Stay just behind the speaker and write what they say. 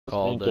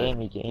Called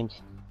it.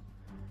 Games.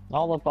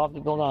 I'll let Bob to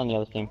build on the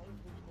other team.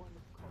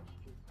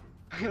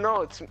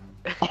 No, it's.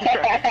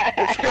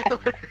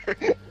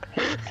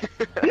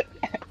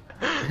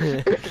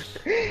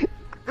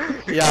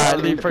 Yeah,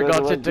 and he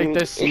forgot to take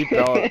the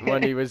seatbelt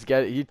when he was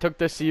he took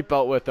the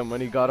seatbelt with him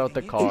when he got out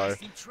the car.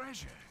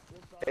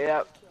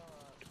 Yep.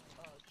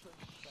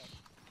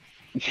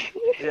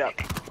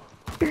 Yep.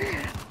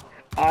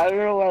 I don't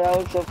know why that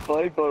was so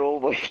funny, but oh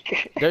my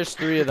god. There's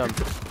 3 of them.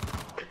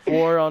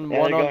 4 on Yeah,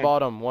 one on going.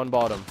 bottom, 1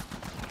 bottom.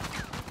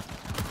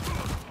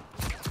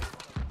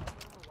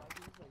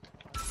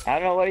 I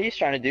don't know what he's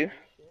trying to do.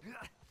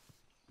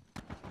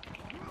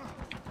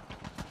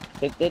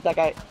 There's that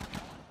guy.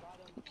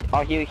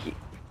 Oh, he.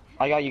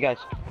 I got you guys.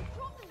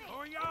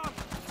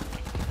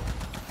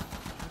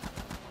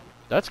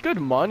 That's good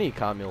money,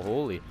 Camille.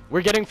 Holy.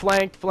 We're getting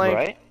flanked.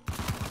 Right?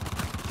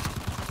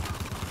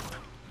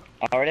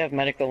 I already have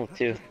medical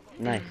too.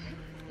 Nice.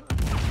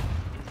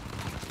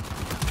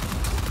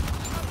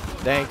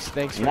 Thanks for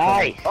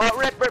Nice. coming. Oh,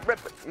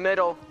 rip.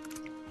 Middle.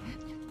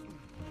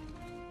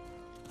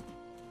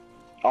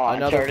 Oh,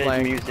 Another Uncharted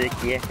flank. music,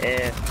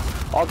 yeah.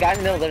 Oh, guy in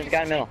the middle, there's a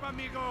guy in the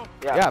middle.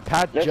 Yeah,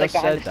 Pat There's just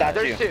like behind said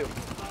the that. statue.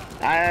 There's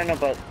 2. I don't know,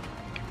 but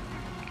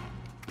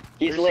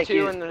he's There's like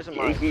 2 and there's a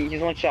mine.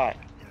 he's one shot.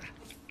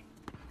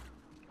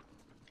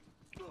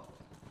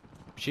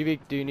 Shivik,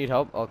 do you need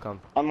help? I'll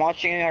come. I'm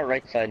watching our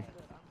right side.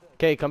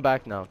 Okay, come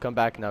back now. Come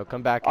back now.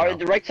 Oh,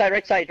 the right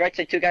side.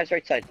 2 guys,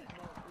 right side.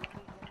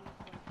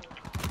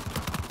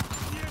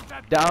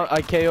 Down,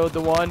 I KO'd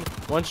the one.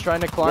 One's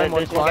trying to climb,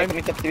 There's one one guy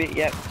climb. coming up to me,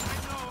 yep.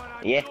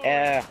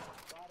 Yeah.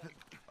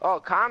 Oh,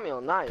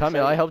 Camille, nice.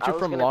 Camille, I helped you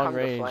was from gonna long come to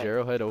range, flank.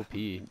 arrowhead OP.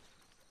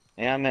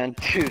 Yeah, man,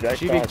 dude, I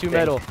Shivik, thought 2 thing.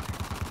 metal.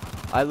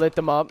 I lit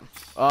them up.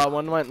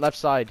 One went left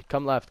side.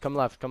 Come left.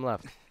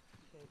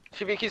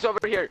 Shibiki's over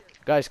here.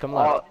 Guys, come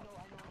left.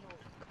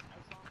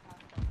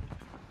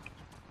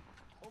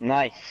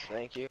 Nice.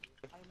 Thank you.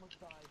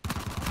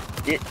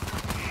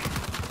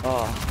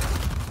 Oh.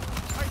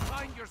 I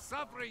find your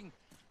suffering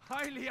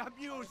highly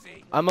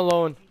amusing. I'm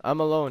alone. I'm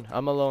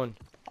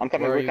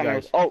coming, Where are we're you coming.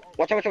 guys? Oh,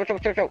 watch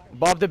out.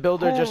 Bob the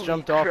Builder just Holy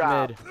jumped off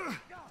crap. mid.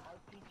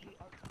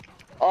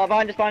 Oh,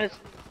 behind us.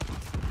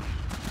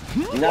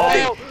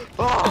 Nice.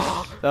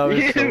 Oh, That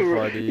was so You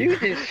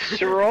funny.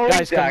 destroyed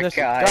Guys, come that this.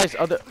 guy. Guys,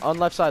 on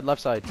left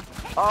side.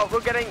 oh, we're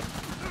getting.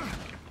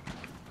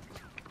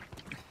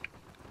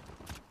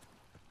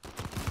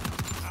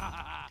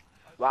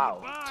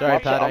 Wow. Sorry,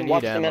 Pat. I need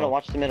watch the middle. ammo.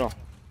 Watch the middle.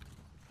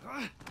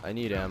 I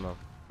need ammo.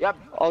 Yep.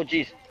 Oh,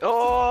 jeez.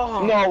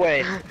 Oh. No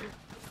way. I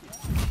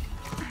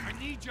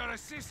need your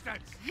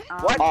assistance.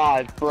 What?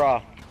 Ah,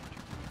 bruh.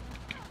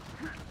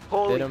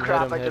 Holy Hit him,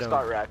 crap! hit him, I hit just him.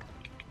 got wrecked.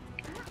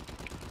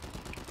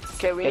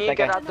 Okay, we Hit need to that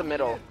get guy. out the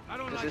middle.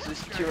 Cause this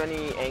is too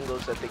many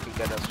angles that they could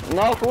get us from.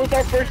 No, who was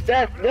our first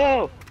death?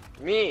 No.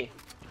 Me.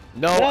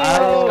 No, No. I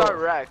arrow. just got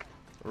wrecked.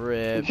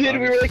 Rip. Dude,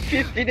 we were like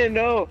 15 and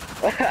 0.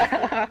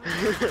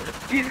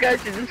 These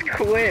guys should just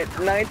quit.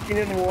 19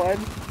 and 1.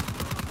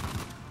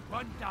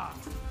 One down.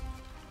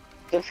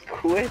 Just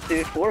quit,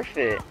 dude.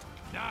 Forfeit.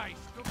 Nice.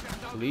 Look at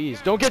that.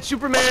 Please, don't get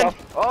Superman.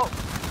 Oh.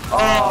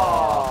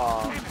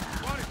 Oh.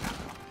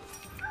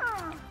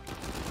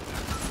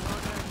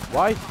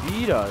 Why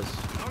feed us?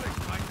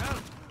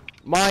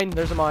 Mine.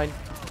 There's a mine.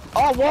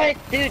 Oh, what?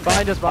 Dude.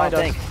 Behind us.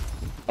 Thanks.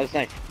 That's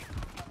nice.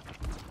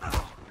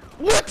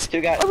 What?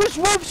 2 guys. I was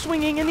rope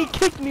swinging and he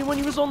kicked me when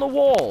he was on the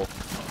wall.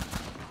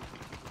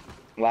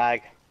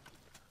 Lag.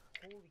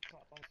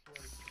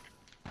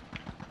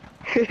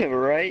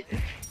 Right?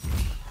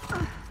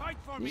 Fight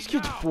for me These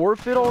kids now.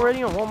 forfeit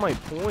already on all my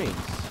points.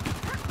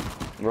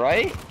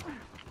 Right?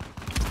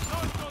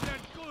 Tonto del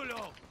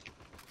culo.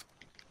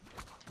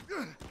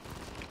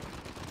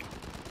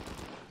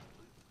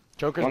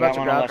 Choker's One about guy, to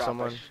one on grab left.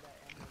 someone.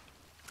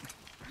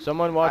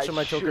 Someone watch so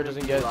my choker shouldn't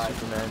doesn't be get lying.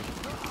 Superman.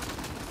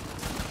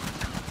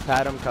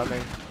 Pat, I'm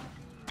coming.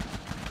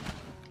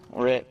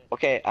 Rip.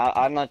 Okay,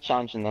 I'm not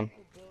challenging them.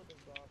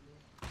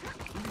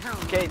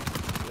 Okay.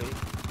 Wait.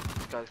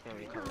 This guy's gonna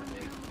be coming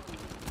big.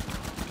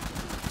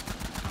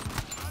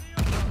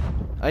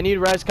 I need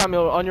res,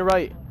 Camille, on your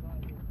right.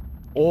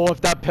 Oh, if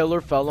that pillar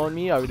fell on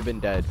me, I would have been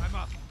dead. I'm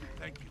up.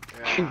 Thank you.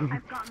 Yeah.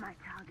 I've got my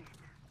target.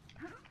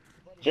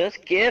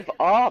 Just give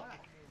up.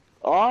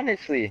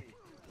 Honestly.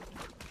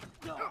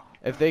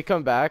 If they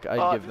come back,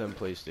 I'd give them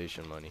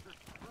PlayStation money.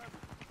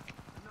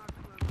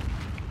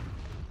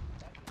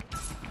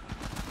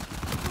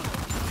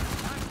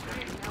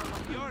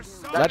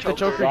 Let the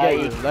choker get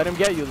you. Let him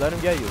get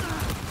you.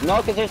 No,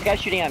 because there's a guy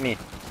shooting at me.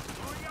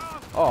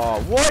 Oh,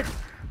 what?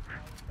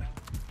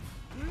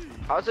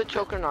 How's the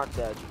choker not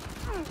dead?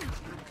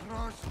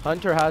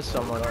 Hunter has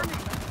someone.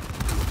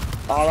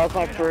 Oh, that was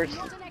my first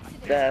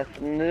death.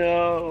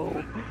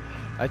 No.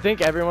 I think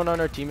everyone on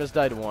our team has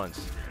died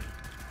once.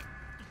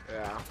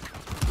 Yeah.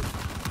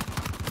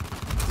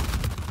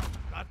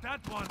 Got that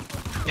one.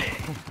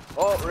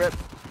 Oh, rip.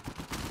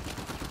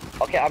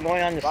 Okay, I'm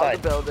going on the Bob the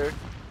side. Builder.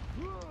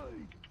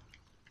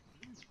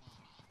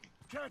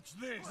 Catch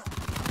this.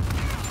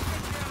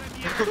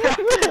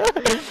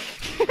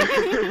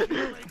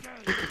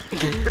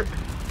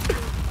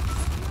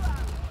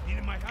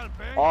 Needing my help,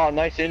 eh? Oh,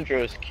 nice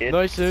intros, kid.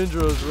 Nice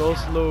intros, real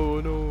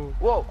slow, no.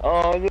 Whoa.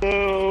 Oh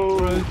no!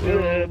 Run,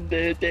 bro. I'm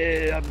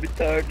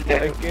retarded.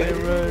 I can't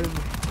run.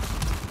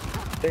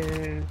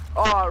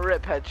 Oh,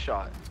 rip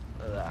headshot.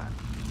 Look at that.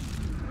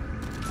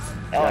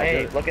 Oh, Yeah,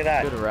 hey, good- look at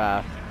that. Good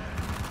raft.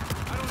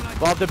 I don't like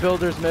Bob the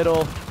Builder's middle.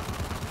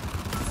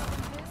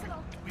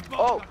 we both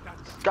Oh, got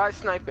that. guy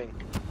sniping.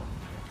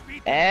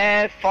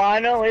 And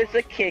final is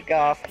a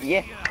kickoff.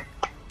 Yeah.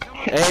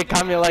 Hey,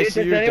 Camille, I Dude,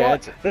 see you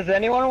dancing. does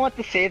anyone want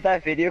to save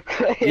that video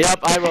clip? Yep,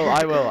 I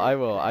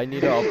will. I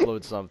need to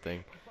upload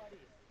something.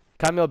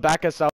 Camille, back us out.